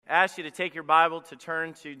ask you to take your Bible to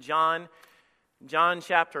turn to John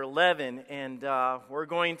chapter 11, and we're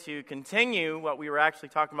going to continue what we were actually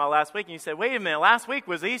talking about last week. And you said, wait a minute, last week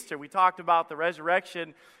was Easter. We talked about the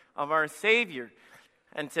resurrection of our Savior.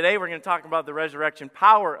 And today we're going to talk about the resurrection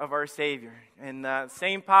power of our Savior. And the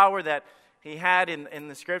same power that He had in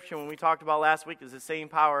the Scripture when we talked about last week is the same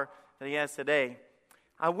power that He has today.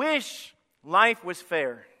 I wish life was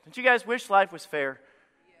fair. Don't you guys wish life was fair?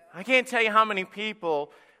 Yeah. I can't tell you how many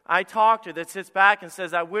people I talk to that sits back and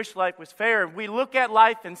says, I wish life was fair. We look at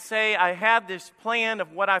life and say, I have this plan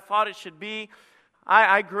of what I thought it should be.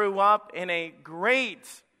 I grew up in a great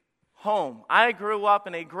home. I grew up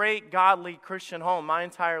in a great godly Christian home my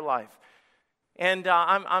entire life. And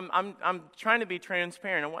I'm trying to be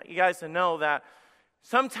transparent. I want you guys to know that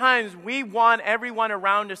sometimes we want everyone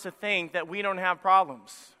around us to think that we don't have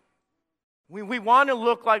problems. We want to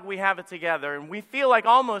look like we have it together. And we feel like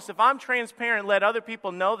almost if I'm transparent, let other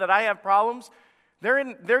people know that I have problems, they're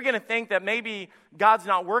going to think that maybe God's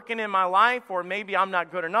not working in my life, or maybe I'm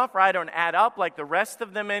not good enough, or I don't add up like the rest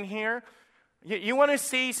of them in here. You want to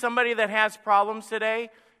see somebody that has problems today?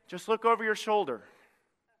 Just look over your shoulder.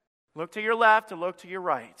 Look to your left and look to your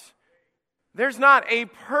right. There's not a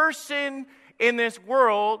person in this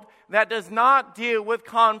world that does not deal with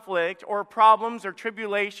conflict or problems or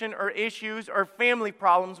tribulation or issues or family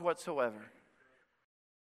problems whatsoever.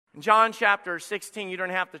 In John chapter 16, you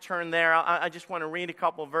don't have to turn there. I just want to read a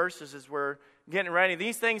couple verses as we're getting ready.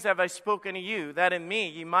 These things have I spoken to you, that in me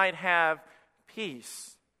you might have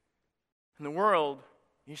peace. In the world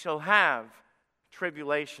you shall have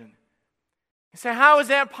tribulation. You say, how is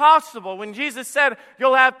that possible? When Jesus said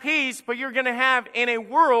you'll have peace, but you're going to have in a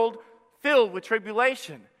world filled with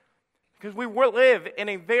tribulation. Because we live in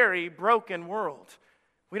a very broken world.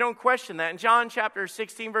 We don't question that. In John chapter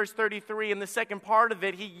 16, verse 33, in the second part of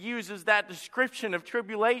it, he uses that description of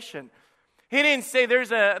tribulation. He didn't say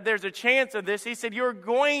there's a chance of this. He said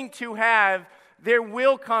there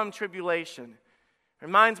will come tribulation.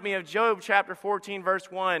 Reminds me of Job chapter 14,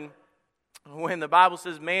 verse 1, when the Bible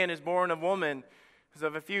says man is born of woman is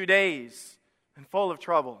of a few days and full of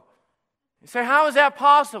trouble. You say, how is that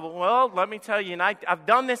possible? Well, let me tell you, and I've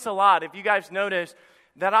done this a lot. If you guys notice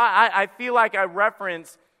that I feel like I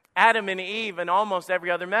reference Adam and Eve in almost every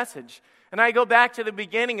other message. And I go back to the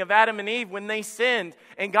beginning of Adam and Eve when they sinned,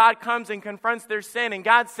 and God comes and confronts their sin, and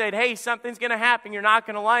God said, hey, something's going to happen you're not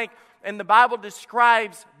going to like. And the Bible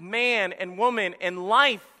describes man and woman, and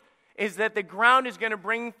life is that the ground is going to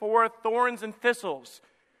bring forth thorns and thistles.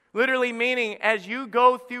 Literally meaning, as you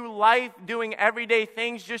go through life doing everyday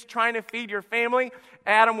things, just trying to feed your family,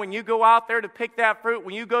 Adam, when you go out there to pick that fruit,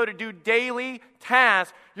 when you go to do daily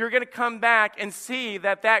tasks, you're going to come back and see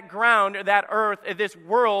that ground or that earth or this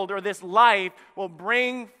world or this life will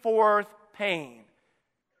bring forth pain.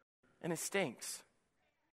 And it stinks.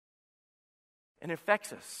 And it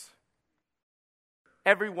affects us.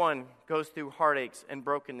 Everyone goes through heartaches and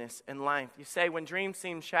brokenness in life. You say, when dreams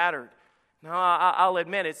seem shattered, no, I'll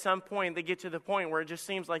admit, at some point, they get to the point where it just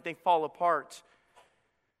seems like they fall apart.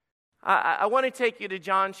 I want to take you to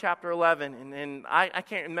John chapter 11, and I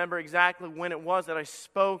can't remember exactly when it was that I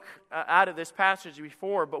spoke out of this passage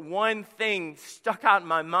before, but one thing stuck out in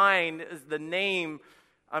my mind is the name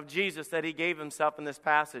of Jesus that He gave Himself in this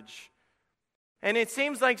passage. And it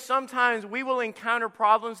seems like sometimes we will encounter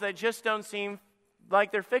problems that just don't seem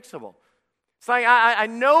like they're fixable. It's like, I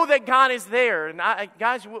know that God is there, and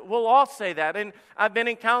guys, we'll all say that. And I've been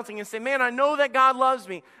in counseling and say, man, I know that God loves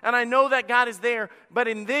me, and I know that God is there, but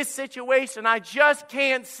in this situation, I just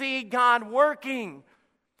can't see God working.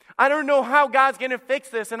 I don't know how God's going to fix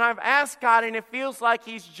this, and I've asked God, and it feels like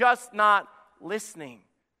He's just not listening.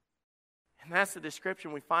 And that's the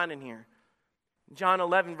description we find in here. John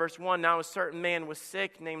 11, verse 1, now a certain man was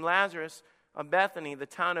sick, named Lazarus, of Bethany, the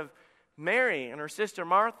town of Mary, and her sister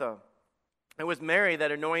Martha. It was Mary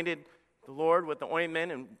that anointed the Lord with the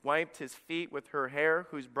ointment and wiped His feet with her hair,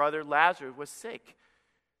 whose brother Lazarus was sick.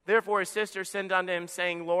 Therefore his sister sent unto him,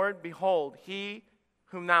 saying, Lord, behold, he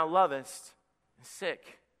whom thou lovest is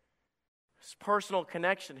sick. There's personal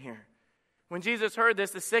connection here. When Jesus heard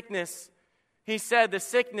this, He said, the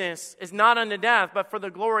sickness is not unto death, but for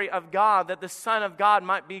the glory of God, that the Son of God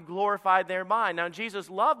might be glorified thereby. Now Jesus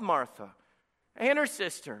loved Martha and her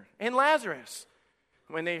sister and Lazarus.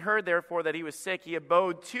 When they heard, therefore, that he was sick, he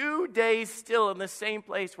abode 2 days still in the same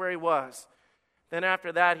place where he was. Then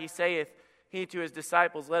after that he saith, he to his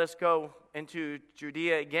disciples, let us go into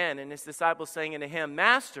Judea again. And his disciples saying unto him,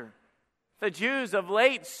 Master, the Jews of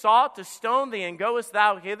late sought to stone thee, and goest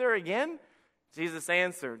thou hither again? Jesus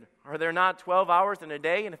answered, Are there not 12 hours in a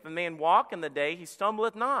day? And if a man walk in the day, he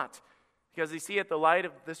stumbleth not, because he seeth the light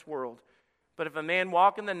of this world. But if a man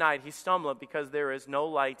walk in the night, he stumbleth, because there is no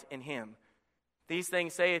light in him. These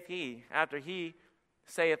things saith he, after he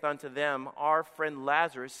saith unto them, Our friend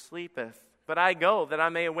Lazarus sleepeth, but I go, that I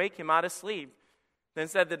may awake him out of sleep. Then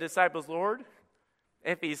said the disciples, Lord,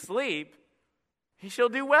 if he sleep, he shall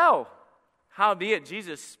do well. Howbeit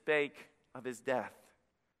Jesus spake of his death.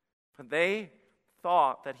 But they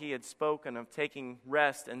thought that he had spoken of taking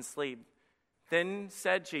rest and sleep. Then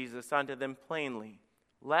said Jesus unto them plainly,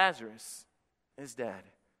 Lazarus is dead.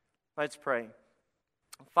 Let's pray.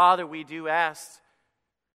 Father, we do ask,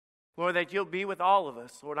 Lord, that you'll be with all of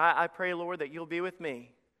us. Lord, I pray, Lord, that you'll be with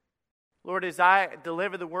me. Lord, as I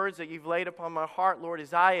deliver the words that you've laid upon my heart, Lord,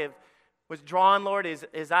 as I was drawn, Lord,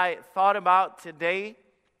 as I thought about today,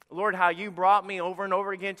 Lord, how you brought me over and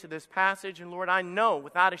over again to this passage. And Lord, I know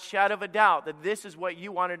without a shadow of a doubt that this is what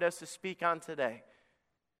you wanted us to speak on today.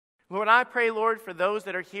 Lord, I pray, Lord, for those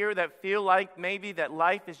that are here that feel like maybe that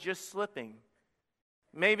life is just slipping.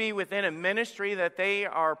 Maybe within a ministry that they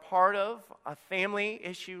are part of, a family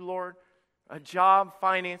issue, Lord, a job,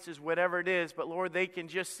 finances, whatever it is. But Lord, they can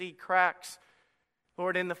just see cracks,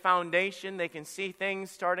 Lord, in the foundation. They can see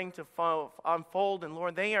things starting to unfold. And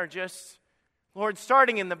Lord, they are just, Lord,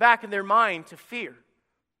 starting in the back of their mind to fear.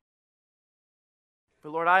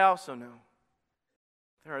 But Lord, I also know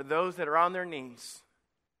there are those that are on their knees,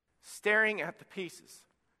 staring at the pieces.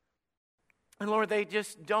 And Lord, they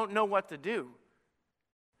just don't know what to do.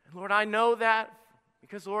 And Lord, I know that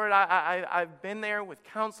because, Lord, I've been there with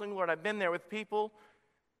counseling. Lord, I've been there with people.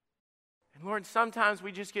 And Lord, sometimes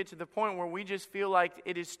we just get to the point where we just feel like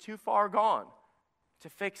it is too far gone to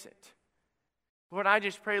fix it. Lord, I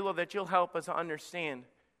just pray, Lord, that you'll help us understand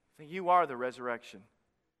that you are the resurrection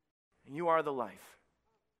and you are the life.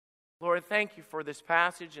 Lord, thank you for this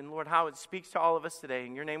passage and, Lord, how it speaks to all of us today.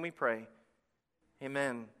 In your name we pray.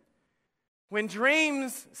 Amen. When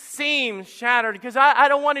dreams seem shattered, because I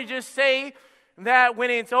don't want to just say that when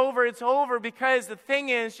it's over, because the thing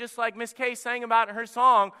is, just like Miss Kay sang about in her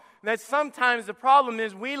song, that sometimes the problem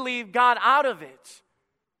is we leave God out of it.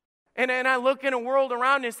 And I look in a world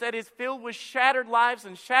around us that is filled with shattered lives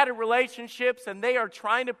and shattered relationships, and they are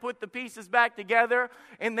trying to put the pieces back together,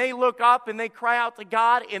 and they look up and they cry out to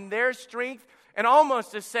God in their strength, and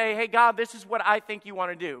almost to say, hey, God, this is what I think you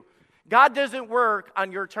want to do. God doesn't work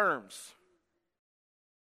on your terms.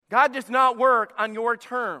 God does not work on your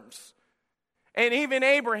terms. And even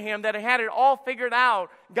Abraham, that had it all figured out,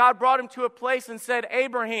 God brought him to a place and said,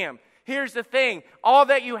 Abraham, here's the thing. All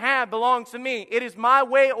that you have belongs to me. It is my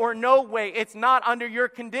way or no way. It's not under your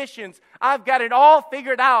conditions. I've got it all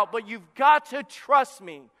figured out, but you've got to trust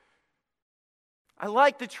me. I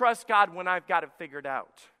like to trust God when I've got it figured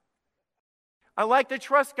out. I like to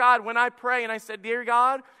trust God when I pray and I said, dear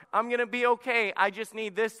God, I'm going to be okay. I just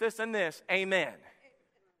need this, this, and this. Amen.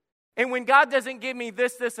 And when God doesn't give me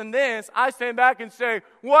this, this, and this, I stand back and say,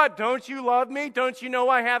 what, don't you love me? Don't you know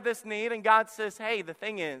I have this need? And God says, hey, the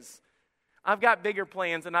thing is, I've got bigger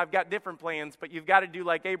plans and I've got different plans, but you've got to do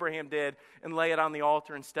like Abraham did and lay it on the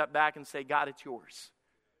altar and step back and say, God, it's yours.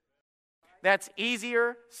 That's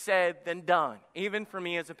easier said than done, even for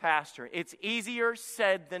me as a pastor. It's easier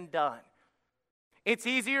said than done. It's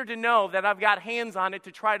easier to know that I've got hands on it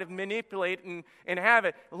to try to manipulate and have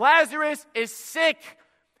it. Lazarus is sick.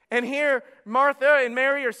 And here, Martha and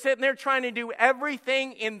Mary are sitting there trying to do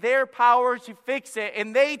everything in their power to fix it.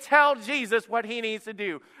 And they tell Jesus what he needs to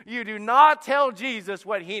do. You do not tell Jesus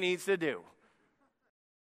what he needs to do.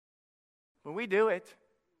 But we do it.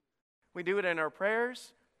 We do it in our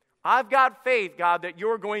prayers. I've got faith, God, that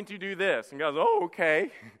you're going to do this. And God goes, oh,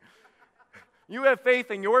 okay. You have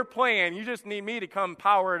faith in your plan. You just need me to come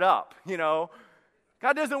power it up, you know.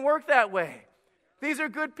 God doesn't work that way. These are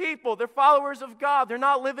good people. They're followers of God. They're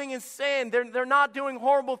not living in sin. They're not doing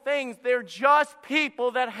horrible things. They're just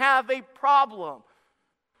people that have a problem.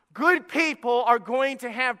 Good people are going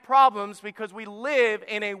to have problems because we live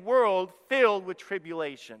in a world filled with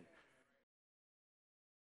tribulation.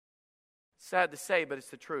 Sad to say, but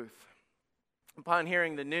it's the truth. Upon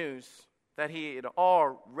hearing the news that he had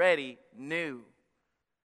already knew,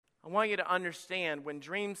 I want you to understand, when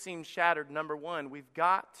dreams seem shattered, number one, we've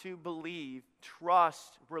got to believe,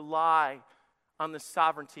 trust, rely on the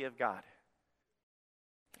sovereignty of God.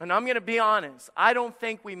 And I'm going to be honest, I don't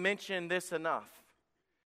think we mention this enough.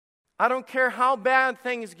 I don't care how bad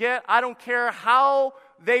things get. I don't care how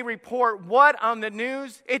they report what on the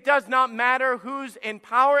news. It does not matter who's in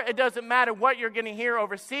power. It doesn't matter what you're going to hear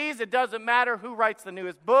overseas. It doesn't matter who writes the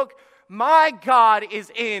newest book. My God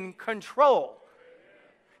is in control.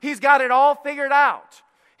 He's got it all figured out.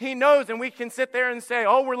 He knows, and we can sit there and say,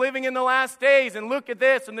 oh, we're living in the last days, and look at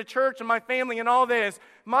this, and the church, and my family, and all this.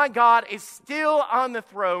 My God is still on the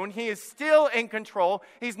throne. He is still in control.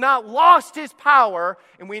 He's not lost His power,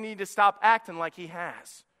 and we need to stop acting like He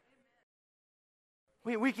has.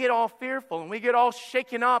 We get all fearful, and we get all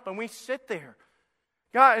shaken up, and we sit there.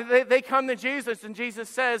 God, they come to Jesus, and Jesus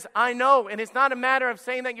says, I know. And it's not a matter of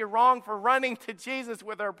saying that you're wrong for running to Jesus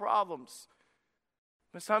with our problems.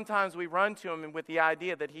 But sometimes we run to Him with the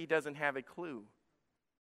idea that He doesn't have a clue.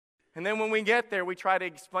 And then when we get there, we try to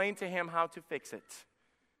explain to Him how to fix it.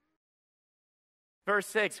 Verse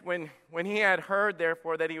 6, when He had heard,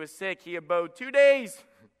 therefore, that he was sick, He abode 2 days,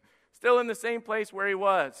 still in the same place where He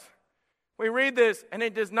was. We read this, and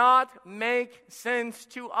it does not make sense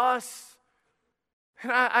to us.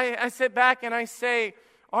 And I sit back and I say,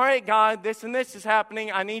 all right, God, this and this is happening.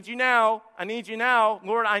 I need you now. I need you now.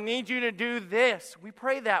 Lord, I need you to do this. We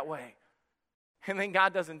pray that way. And then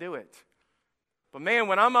God doesn't do it. But man,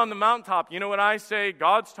 when I'm on the mountaintop, you know what I say?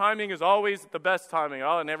 God's timing is always the best timing.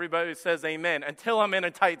 Oh, and everybody says amen until I'm in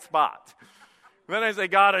a tight spot. Then I say,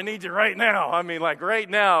 God, I need you right now. I mean, like right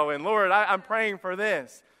now. And Lord, I'm praying for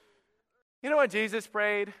this. You know what Jesus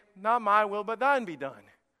prayed? Not my will, but thine be done.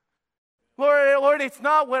 Lord, it's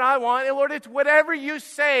not what I want. Lord, it's whatever you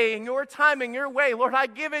say in your time and your way. Lord, I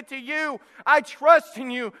give it to you. I trust in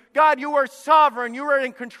you. God, you are sovereign. You are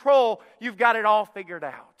in control. You've got it all figured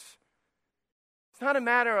out. It's not a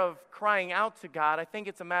matter of crying out to God. I think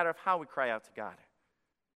it's a matter of how we cry out to God.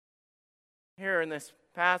 Here in this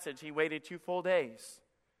passage, He waited 2 full days.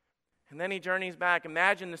 And then He journeys back.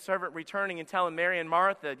 Imagine the servant returning and telling Mary and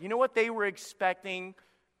Martha, you know what they were expecting?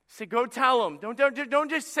 Say, go tell them. Don't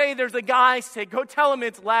just say there's a guy sick. Go tell them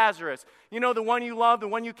it's Lazarus. You know, the one you love, the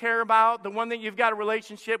one you care about, the one that you've got a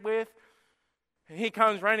relationship with. And he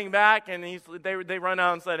comes running back, and they run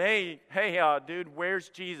out and said, hey, dude, where's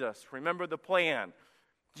Jesus? Remember the plan.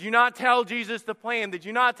 Did you not tell Jesus the plan? Did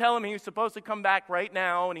you not tell him he was supposed to come back right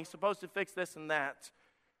now, and he's supposed to fix this and that?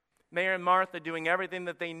 Mary and Martha doing everything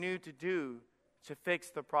that they knew to do to fix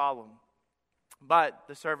the problem. But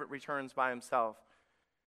the servant returns by himself.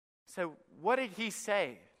 So what did he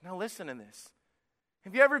say? Now listen to this.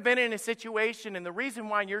 Have you ever been in a situation and the reason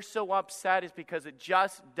why you're so upset is because it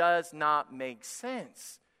just does not make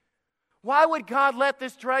sense? Why would God let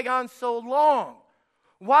this drag on so long?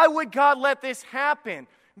 Why would God let this happen?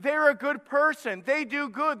 They're a good person. They do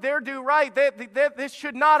good. They do right. This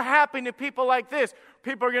should not happen to people like this.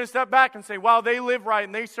 People are going to step back and say, well, they live right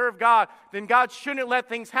and they serve God. Then God shouldn't let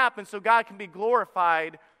things happen so God can be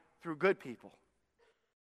glorified through good people.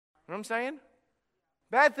 You know what I'm saying?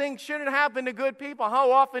 Bad things shouldn't happen to good people.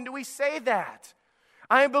 How often do we say that?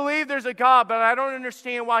 I believe there's a God, but I don't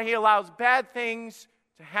understand why He allows bad things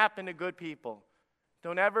to happen to good people.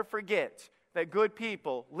 Don't ever forget that good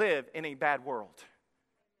people live in a bad world.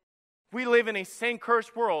 We live in a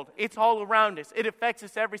sin-cursed world. It's all around us. It affects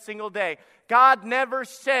us every single day. God never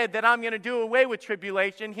said that I'm going to do away with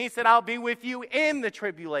tribulation. He said, I'll be with you in the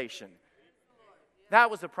tribulation. That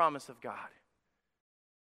was the promise of God.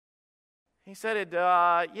 He said,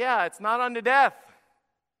 it's not unto death.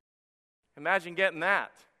 Imagine getting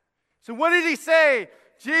that. So what did He say?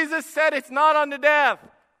 Jesus said it's not unto death.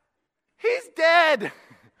 He's dead.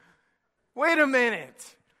 Wait a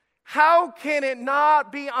minute. How can it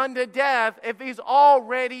not be unto death if He's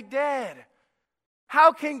already dead?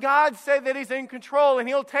 How can God say that He's in control and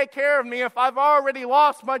He'll take care of me if I've already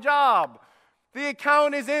lost my job? The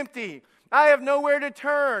account is empty. I have nowhere to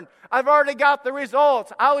turn. I've already got the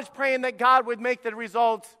results. I was praying that God would make the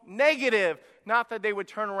results negative, not that they would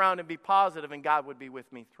turn around and be positive and God would be with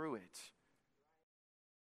me through it.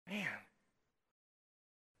 Man.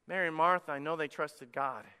 Mary and Martha, I know they trusted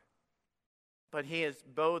God, but He has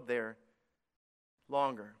abode there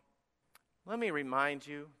longer. Let me remind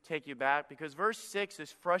you, take you back, because verse 6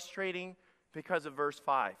 is frustrating because of verse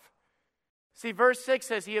 5. See, verse 6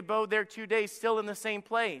 says He abode there 2 days, still in the same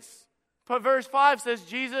place. But verse 5 says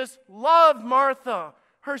Jesus loved Martha,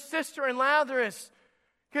 her sister, and Lazarus.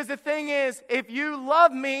 Because the thing is, if you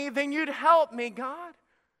love me, then you'd help me, God.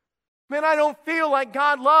 Man, I don't feel like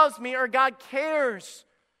God loves me or God cares.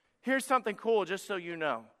 Here's something cool, just so you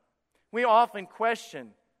know. We often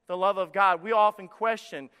question the love of God. We often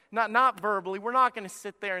question, not verbally, we're not going to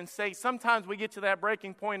sit there and say, sometimes we get to that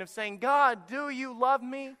breaking point of saying, God, do you love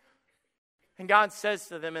me? And God says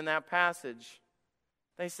to them in that passage,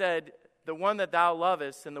 they said, the one that thou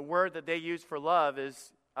lovest, and the word that they use for love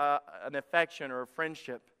is an affection or a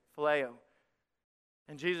friendship, phileo.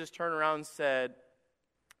 And Jesus turned around and said,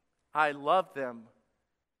 I love them.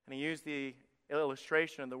 And He used the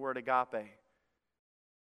illustration of the word agape.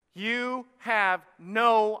 You have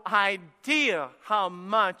no idea how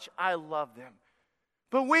much I love them.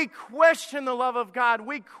 But we question the love of God.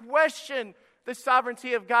 We question the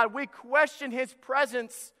sovereignty of God. We question His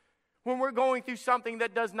presence when we're going through something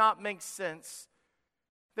that does not make sense.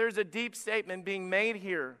 There's a deep statement being made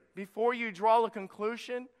here. Before you draw a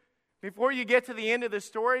conclusion, before you get to the end of the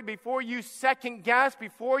story, before you second guess,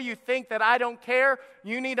 before you think that I don't care,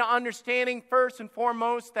 you need an understanding first and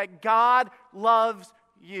foremost that God loves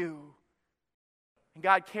you. And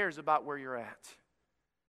God cares about where you're at.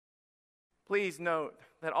 Please note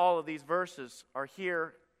that all of these verses are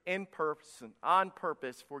here in person, on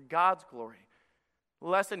purpose, for God's glory. The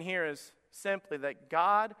lesson here is simply that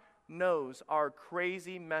God knows our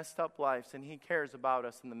crazy, messed up lives, and He cares about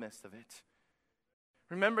us in the midst of it.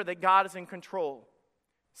 Remember that God is in control.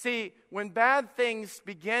 See, when bad things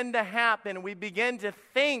begin to happen, we begin to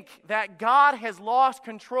think that God has lost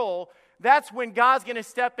control. That's when God's going to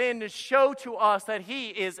step in to show to us that He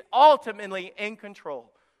is ultimately in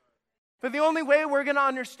control. But the only way we're going to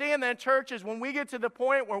understand that, church, is when we get to the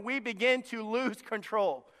point where we begin to lose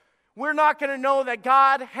control. We're not going to know that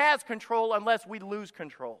God has control unless we lose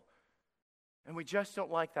control. And we just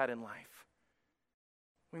don't like that in life.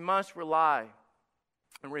 We must rely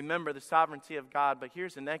and remember the sovereignty of God. But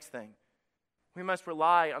here's the next thing. We must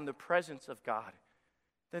rely on the presence of God.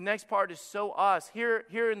 The next part is so us.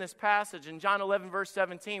 Here in this passage, in John 11, verse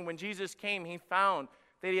 17, when Jesus came, He found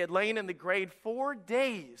that He had lain in the grave 4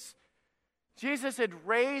 days. Jesus had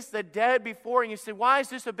raised the dead before, and you say, why is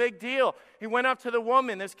this a big deal? He went up to the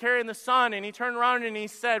woman that's carrying the son, and He turned around and He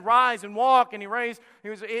said, rise and walk. And he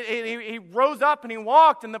rose up and He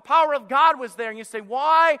walked, and the power of God was there. And you say,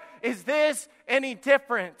 why is this any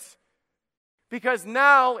different? Because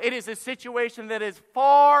now it is a situation that is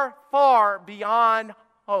far, far beyond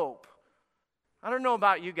hope. I don't know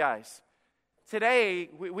about you guys. Today,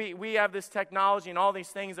 we have this technology and all these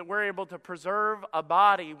things that we're able to preserve a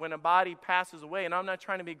body when a body passes away. And I'm not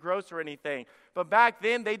trying to be gross or anything. But back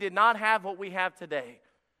then, they did not have what we have today.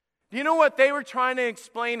 Do you know what they were trying to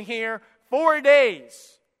explain here? 4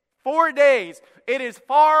 days. 4 days. It is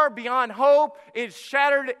far beyond hope. It's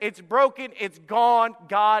shattered. It's broken. It's gone.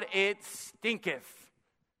 God, it stinketh.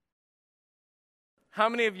 How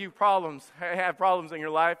many of you have problems in your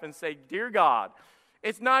life and say, dear God,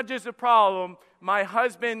 it's not just a problem. My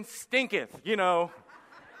husband stinketh,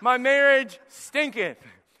 My marriage stinketh.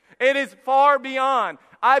 It is far beyond.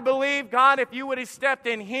 I believe, God, if you would have stepped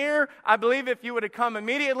in here, I believe if you would have come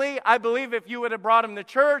immediately, I believe if you would have brought him to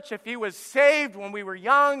church, if he was saved when we were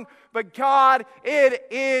young. But God, it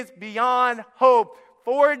is beyond hope.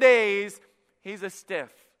 4 days, he's a stiff.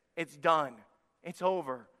 It's done. It's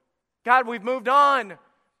over. God, we've moved on.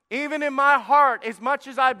 Even in my heart, as much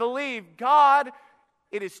as I believe, God,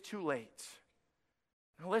 it is too late.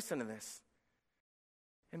 Now listen to this.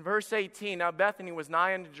 In verse 18, now Bethany was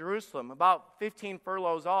nigh unto Jerusalem, about 15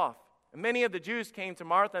 furlongs off. And many of the Jews came to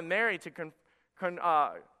Martha and Mary to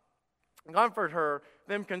comfort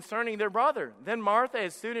them concerning their brother. Then Martha,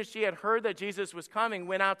 as soon as she had heard that Jesus was coming,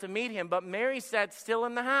 went out to meet him. But Mary sat still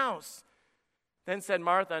in the house. Then said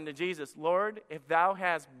Martha unto Jesus, Lord, if thou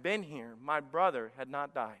hadst been here, my brother had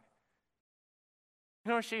not died. You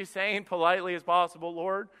know what she's saying politely as possible?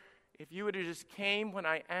 Lord, if you would have just came when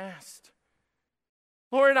I asked.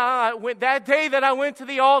 Lord, that day that I went to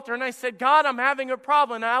the altar and I said, God, I'm having a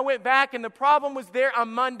problem. And I went back and the problem was there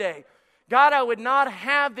on Monday. God, I would not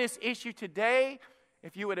have this issue today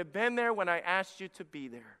if you would have been there when I asked you to be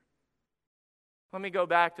there. Let me go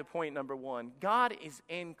back to point number 1. God is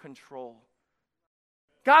in control.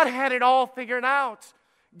 God had it all figured out.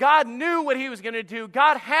 God knew what He was going to do.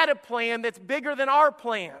 God had a plan that's bigger than our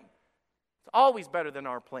plan. It's always better than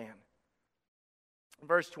our plan.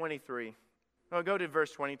 Verse 23. No, go to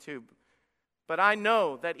verse 22. But I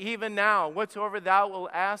know that even now, whatsoever thou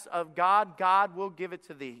wilt ask of God, God will give it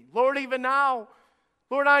to thee. Lord, even now,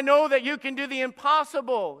 Lord, I know that you can do the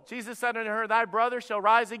impossible. Jesus said unto her, thy brother shall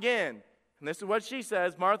rise again. And this is what she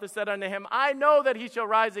says. Martha said unto him, I know that he shall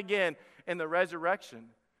rise again in the resurrection.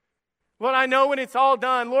 Lord, I know when it's all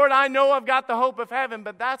done. Lord, I know I've got the hope of heaven,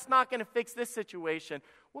 but that's not going to fix this situation.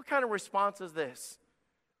 What kind of response is this?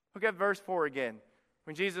 Look at verse 4 again.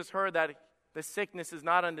 When Jesus heard that the sickness is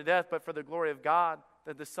not unto death, but for the glory of God,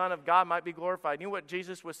 that the Son of God might be glorified. You know what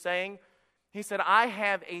Jesus was saying? He said, I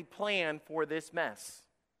have a plan for this mess.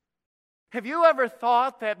 Have you ever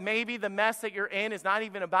thought that maybe the mess that you're in is not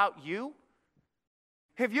even about you?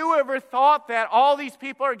 Have you ever thought that all these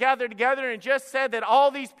people are gathered together and just said that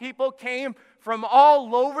all these people came from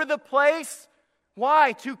all over the place?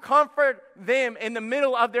 Why? To comfort them in the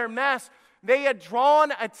middle of their mess. They had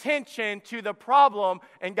drawn attention to the problem,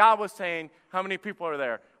 and God was saying, how many people are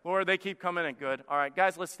there? Lord, they keep coming in. Good. All right,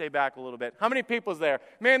 guys, let's stay back a little bit. How many people's there?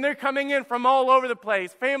 Man, they're coming in from all over the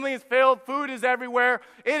place. Family is filled. Food is everywhere.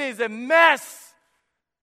 It is a mess.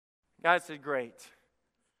 God said, great.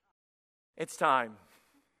 It's time.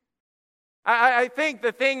 I think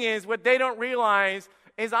the thing is, what they don't realize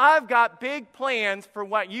is I've got big plans for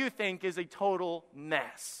what you think is a total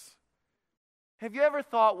mess. Have you ever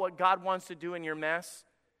thought what God wants to do in your mess?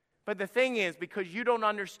 But the thing is, because you don't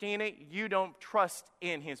understand it, you don't trust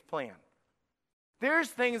in His plan. There's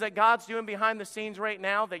things that God's doing behind the scenes right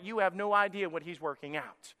now that you have no idea what He's working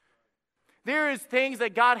out. There is things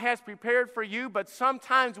that God has prepared for you, but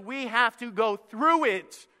sometimes we have to go through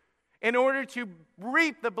it in order to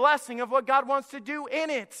reap the blessing of what God wants to do in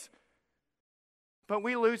it. But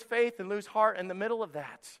we lose faith and lose heart in the middle of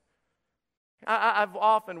that. I've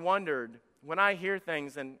often wondered, when I hear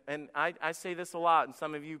things, and I say this a lot, and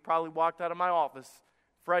some of you probably walked out of my office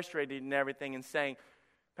frustrated and everything and saying,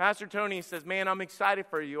 Pastor Tony says, man, I'm excited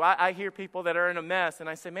for you. I hear people that are in a mess, and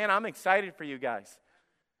I say, man, I'm excited for you guys.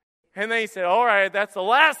 And they say, all right, that's the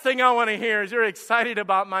last thing I want to hear is you're excited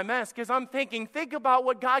about my mess. Because I'm thinking, think about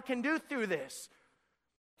what God can do through this.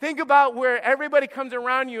 Think about where everybody comes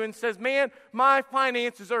around you and says, man, my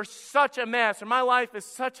finances are such a mess, or my life is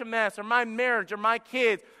such a mess, or my marriage, or my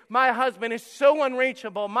kids, my husband is so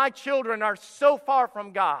unreachable, my children are so far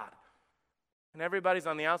from God. And everybody's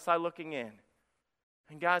on the outside looking in.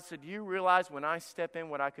 And God said, do you realize when I step in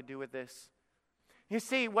what I could do with this? You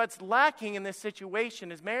see, what's lacking in this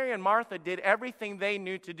situation is Mary and Martha did everything they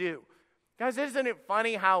knew to do. Guys, isn't it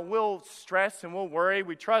funny how we'll stress and we'll worry,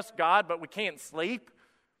 we trust God, but we can't sleep?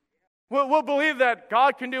 We'll believe that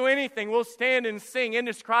God can do anything. We'll stand and sing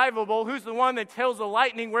indescribable. Who's the one that tells the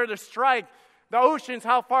lightning where to strike? The oceans,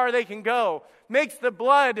 how far they can go. Makes the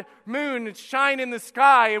blood moon shine in the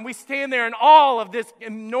sky. And we stand there in awe of this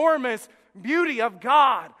enormous beauty of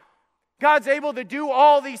God. God's able to do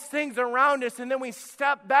all these things around us. And then we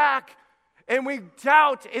step back and we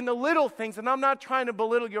doubt in the little things. And I'm not trying to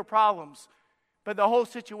belittle your problems. But the whole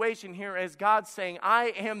situation here is God saying, I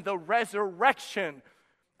am the resurrection.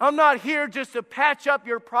 I'm not here just to patch up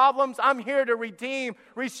your problems. I'm here to redeem,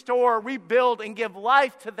 restore, rebuild, and give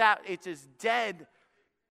life to that which is dead.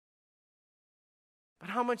 But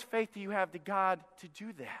how much faith do you have to God to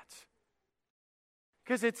do that?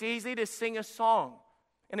 Because it's easy to sing a song,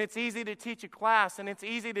 and it's easy to teach a class, and it's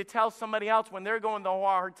easy to tell somebody else when they're going through a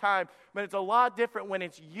hard time, but it's a lot different when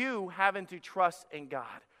it's you having to trust in God.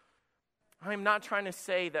 I'm not trying to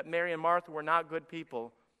say that Mary and Martha were not good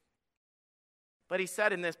people. But he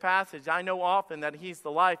said in this passage, I know often that He's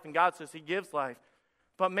the life, and God says He gives life.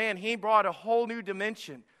 But man, He brought a whole new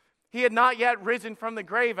dimension. He had not yet risen from the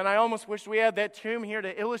grave, and I almost wish we had that tomb here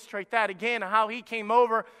to illustrate that again, how He came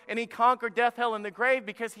over and He conquered death, hell, and the grave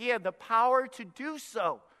because He had the power to do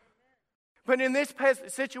so. But in this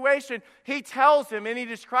situation, He tells him and He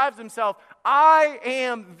describes Himself, I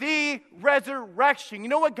am the resurrection. You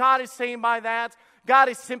know what God is saying by that? God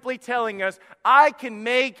is simply telling us, I can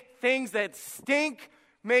make things that stink,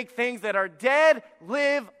 make things that are dead,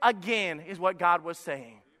 live again, is what God was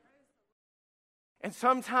saying. And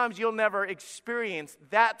sometimes you'll never experience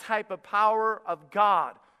that type of power of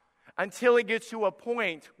God until it gets to a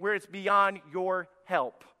point where it's beyond your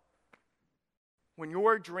help. When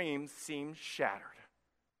your dreams seem shattered.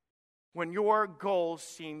 When your goals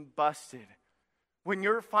seem busted. When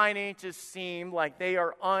your finances seem like they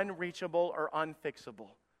are unreachable or unfixable.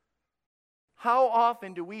 How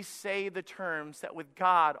often do we say the terms that with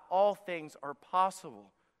God all things are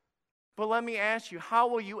possible? But let me ask you, how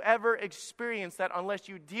will you ever experience that unless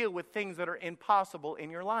you deal with things that are impossible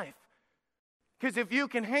in your life? Because if you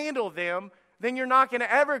can handle them, then you're not going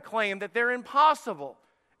to ever claim that they're impossible.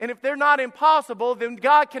 And if they're not impossible, then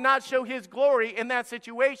God cannot show His glory in that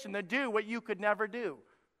situation to do what you could never do.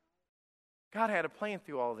 God had a plan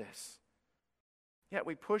through all this. Yet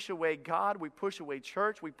we push away God, we push away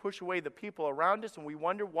church, we push away the people around us, and we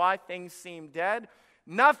wonder why things seem dead.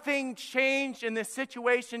 Nothing changed in this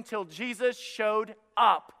situation till Jesus showed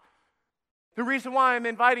up. The reason why I'm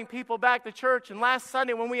inviting people back to church, and last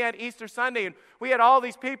Sunday when we had Easter Sunday, and we had all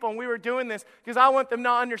these people, and we were doing this, because I want them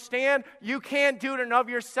to understand, you can't do it of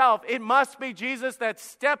yourself. It must be Jesus that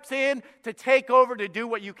steps in to take over to do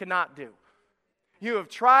what you cannot do. You have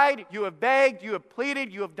tried, you have begged, you have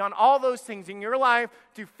pleaded, you have done all those things in your life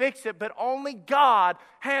to fix it, but only God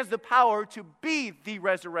has the power to be the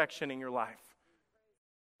resurrection in your life,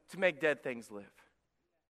 to make dead things live.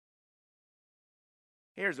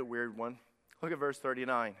 Here's a weird one. Look at verse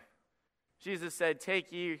 39. Jesus said,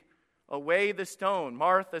 take ye away the stone.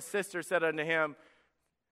 Martha's sister said unto him,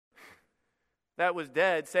 that was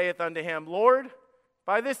dead, saith unto him, Lord,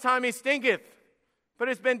 by this time he stinketh, but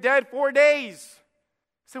it's been dead 4 days.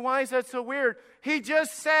 So why is that so weird? He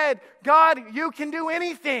just said, God, you can do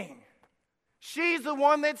anything. She's the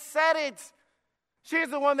one that said it. She's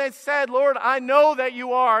the one that said, Lord, I know that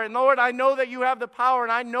you are, and Lord, I know that you have the power,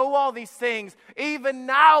 and I know all these things. Even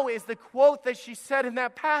now is the quote that she said in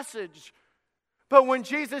that passage. But when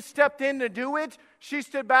Jesus stepped in to do it, she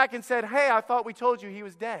stood back and said, hey, I thought we told you he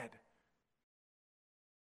was dead.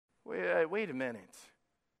 Wait a minute.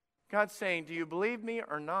 God's saying, do you believe me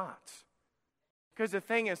or not? Because the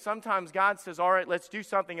thing is, sometimes God says, all right, let's do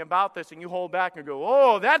something about this, and you hold back and go,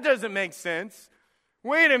 oh, that doesn't make sense.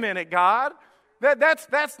 Wait a minute, God.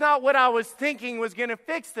 That's not what I was thinking was going to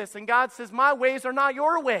fix this. And God says, my ways are not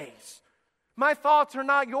your ways. My thoughts are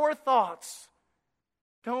not your thoughts.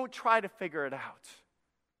 Don't try to figure it out.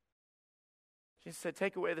 Jesus said,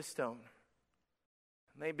 take away the stone.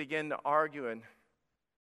 And they begin to argue, and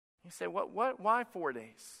you say, why 4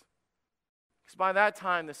 days? Because by that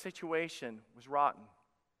time, the situation was rotten.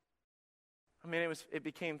 I mean, it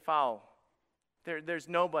became foul. There's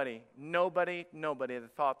nobody that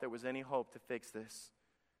thought there was any hope to fix this.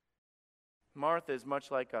 Martha is much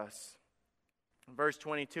like us. In verse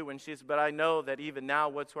 22, when she says, but I know that even now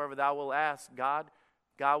whatsoever thou wilt ask, God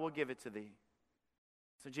will give it to thee.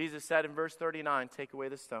 So Jesus said in verse 39, take away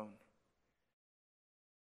the stone.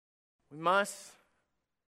 We must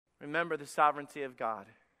remember the sovereignty of God.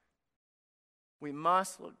 We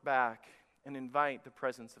must look back and invite the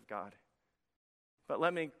presence of God. But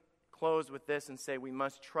let me close with this and say we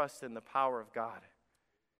must trust in the power of God.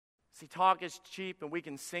 See, talk is cheap, and we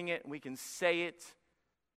can sing it, and we can say it,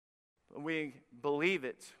 but we believe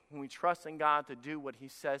it when we trust in God to do what he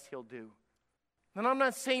says he'll do. And I'm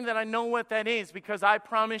not saying that I know what that is, because I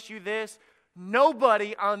promise you this,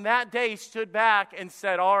 nobody on that day stood back and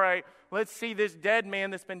said, all right, let's see this dead man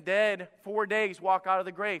that's been dead 4 days walk out of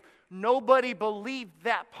the grave. Nobody believed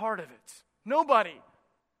that part of it. Nobody.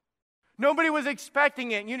 Nobody was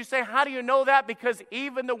expecting it. And you just say, how do you know that? Because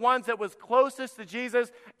even the ones that was closest to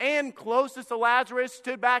Jesus and closest to Lazarus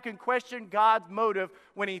stood back and questioned God's motive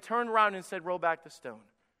when he turned around and said, roll back the stone.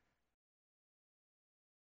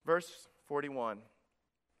 Verse 41.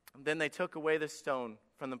 Then they took away the stone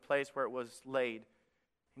from the place where it was laid.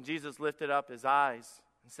 And Jesus lifted up his eyes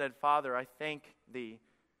and said, Father, I thank thee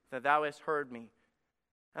that thou hast heard me.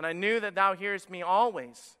 And I knew that thou hearest me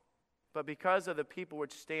always. But because of the people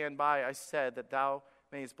which stand by, I said that thou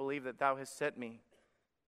mayest believe that thou hast sent me.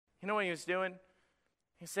 You know what he was doing?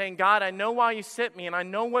 He's saying, God, I know why you sent me, and I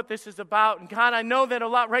know what this is about. And God, I know that a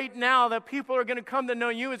lot right now that people are going to come to know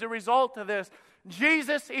you as a result of this.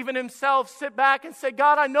 Jesus, even himself, sit back and say,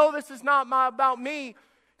 God, I know this is not about me.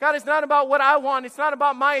 God, it's not about what I want. It's not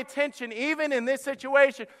about my attention. Even in this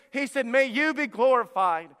situation, he said, may you be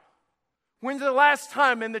glorified. When's the last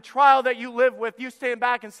time in the trial that you live with, you stand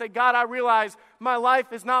back and say, God, I realize my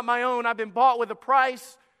life is not my own. I've been bought with a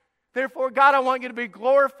price. Therefore, God, I want you to be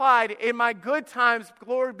glorified in my good times.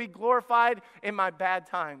 Glory be glorified in my bad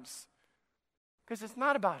times. Because it's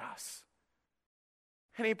not about us.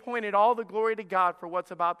 And he pointed all the glory to God for what's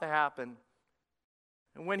about to happen.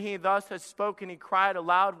 And when he thus had spoken, he cried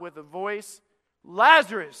aloud with a voice,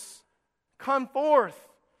 Lazarus, come forth.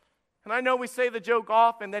 And I know we say the joke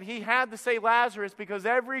often that he had to say Lazarus because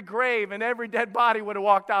every grave and every dead body would have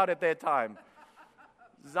walked out at that time.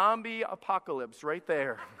 Zombie apocalypse right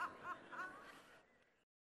there.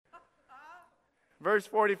 Verse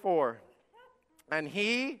 44. And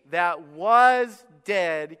he that was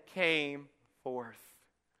dead came forth.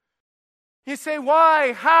 You say,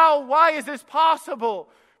 why? How? Why is this possible?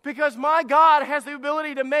 Because my God has the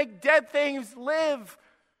ability to make dead things live.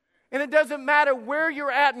 And it doesn't matter where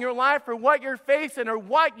you're at in your life or what you're facing or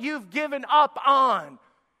what you've given up on.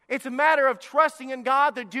 It's a matter of trusting in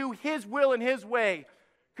God to do his will and his way.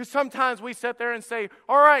 Because sometimes we sit there and say,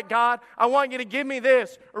 all right, God, I want you to give me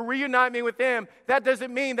this or reunite me with them. That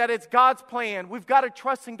doesn't mean that it's God's plan. We've got to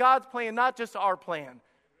trust in God's plan, not just our plan.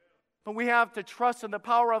 But we have to trust in the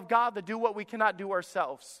power of God to do what we cannot do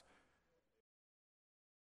ourselves.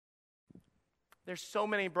 There's so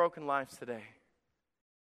many broken lives today.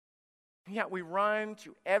 And yet we run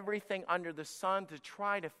to everything under the sun to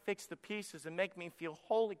try to fix the pieces and make me feel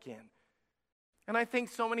whole again. And I think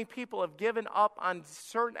so many people have given up on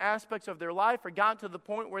certain aspects of their life or gotten to the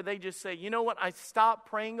point where they just say, you know what, I stopped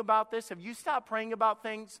praying about this. Have you stopped praying about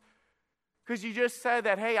things? Because you just said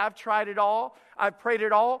that, hey, I've tried it all. I've prayed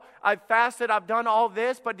it all. I've fasted. I've done all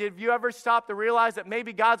this. But did you ever stop to realize that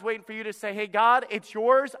maybe God's waiting for you to say, hey, God, it's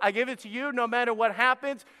yours. I give it to you no matter what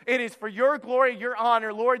happens. It is for your glory, your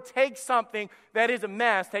honor. Lord, take something that is a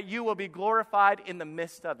mess that you will be glorified in the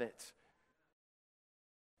midst of it.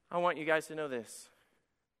 I want you guys to know this.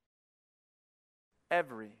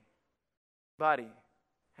 Everybody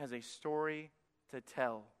has a story to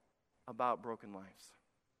tell about broken lives.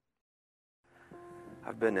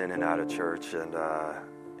 I've been in and out of church, and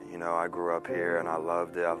I grew up here, and I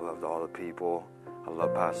loved it. I loved all the people. I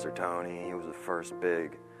love Pastor Tony. He was the first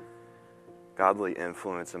big godly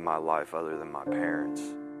influence in my life other than my parents.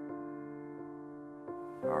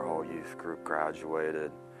 Our whole youth group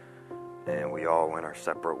graduated, and we all went our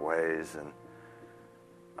separate ways. And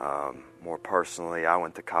more personally, I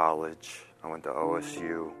went to college. I went to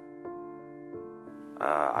OSU.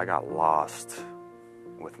 I got lost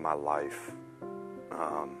with my life.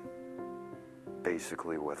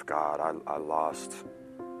 Basically with God. I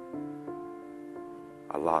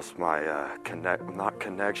lost my not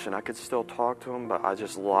connection. I could still talk to him, but I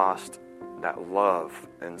just lost that love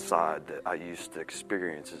inside that I used to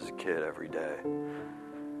experience as a kid every day.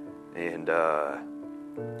 And I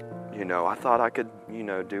thought I could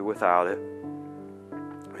do without it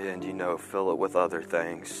and fill it with other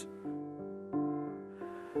things.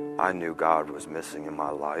 I knew God was missing in my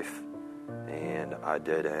life, and I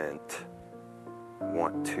didn't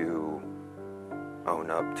want to own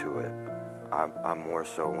up to it. I more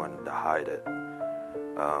so wanted to hide it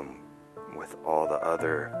with all the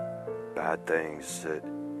other bad things that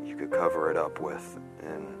you could cover it up with.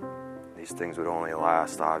 And these things would only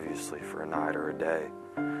last, obviously, for a night or a day.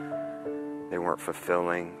 They weren't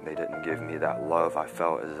fulfilling. They didn't give me that love I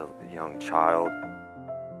felt as a young child.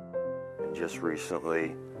 And just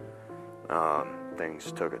recently,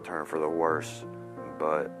 things took a turn for the worse.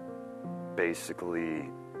 But basically,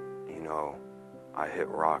 I hit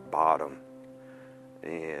rock bottom.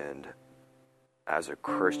 And as a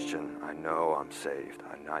Christian, I know I'm saved.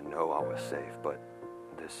 I know I was saved, but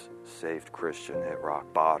this saved Christian hit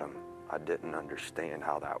rock bottom. I didn't understand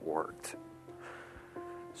how that worked.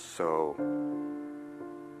 So,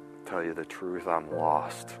 to tell you the truth, I'm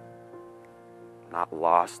lost. Not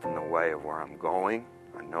lost in the way of where I'm going.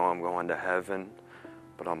 I know I'm going to heaven,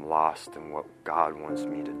 but I'm lost in what God wants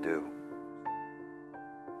me to do.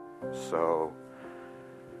 So,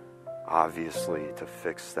 obviously, to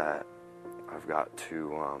fix that, I've got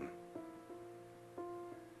to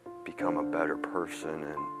become a better person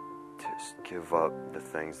and just give up the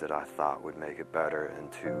things that I thought would make it better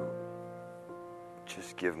and to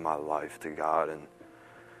just give my life to God and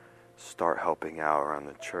start helping out around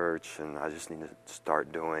the church. And I just need to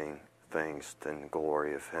start doing things in the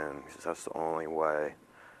glory of Him, because that's the only way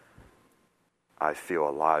I feel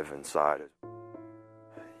alive inside.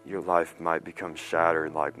 Your life might become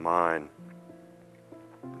shattered like mine,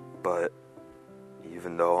 but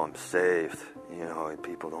even though I'm saved,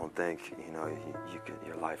 people don't think,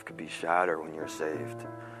 your life could be shattered when you're saved.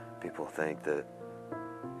 People think that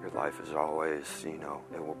your life is always,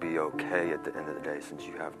 it will be okay at the end of the day since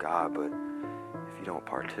you have God, but if you don't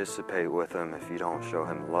participate with Him, if you don't show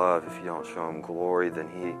Him love, if you don't show Him glory, then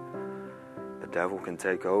the devil can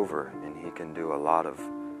take over, and he can do a lot of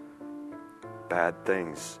bad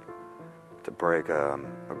things to break a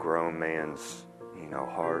grown man's,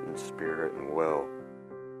 heart and spirit and will.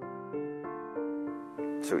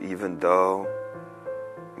 So even though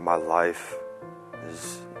my life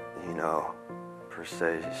is, per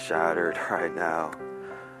se shattered right now,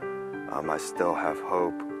 I still have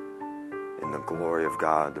hope in the glory of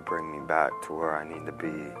God to bring me back to where I need to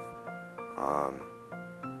be.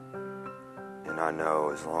 And I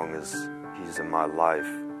know as long as He's in my life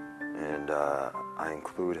and I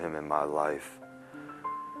include Him in my life,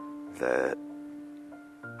 that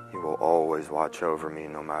He will always watch over me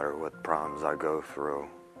no matter what problems I go through,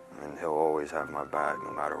 and He'll always have my back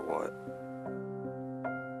no matter what.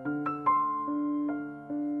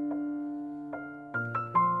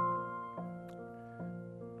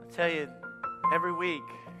 I tell you, every week,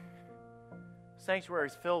 Sanctuary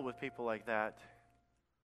is filled with people like that.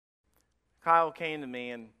 Kyle came to me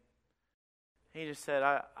and he just said,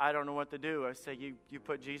 I don't know what to do. I said, you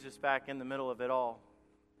put Jesus back in the middle of it all.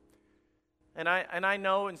 And I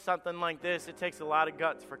know in something like this, it takes a lot of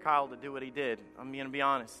guts for Kyle to do what he did. I'm going to be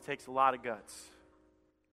honest. It takes a lot of guts.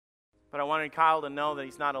 But I wanted Kyle to know that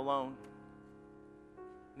he's not alone.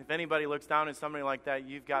 And if anybody looks down at somebody like that,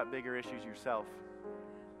 you've got bigger issues yourself.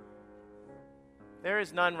 There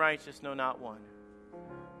is none righteous, no, not one.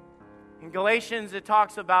 In Galatians, it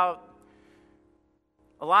talks about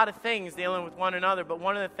a lot of things dealing with one another, but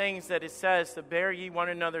one of the things that it says, to bear ye one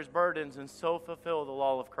another's burdens and so fulfill the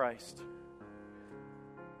law of Christ.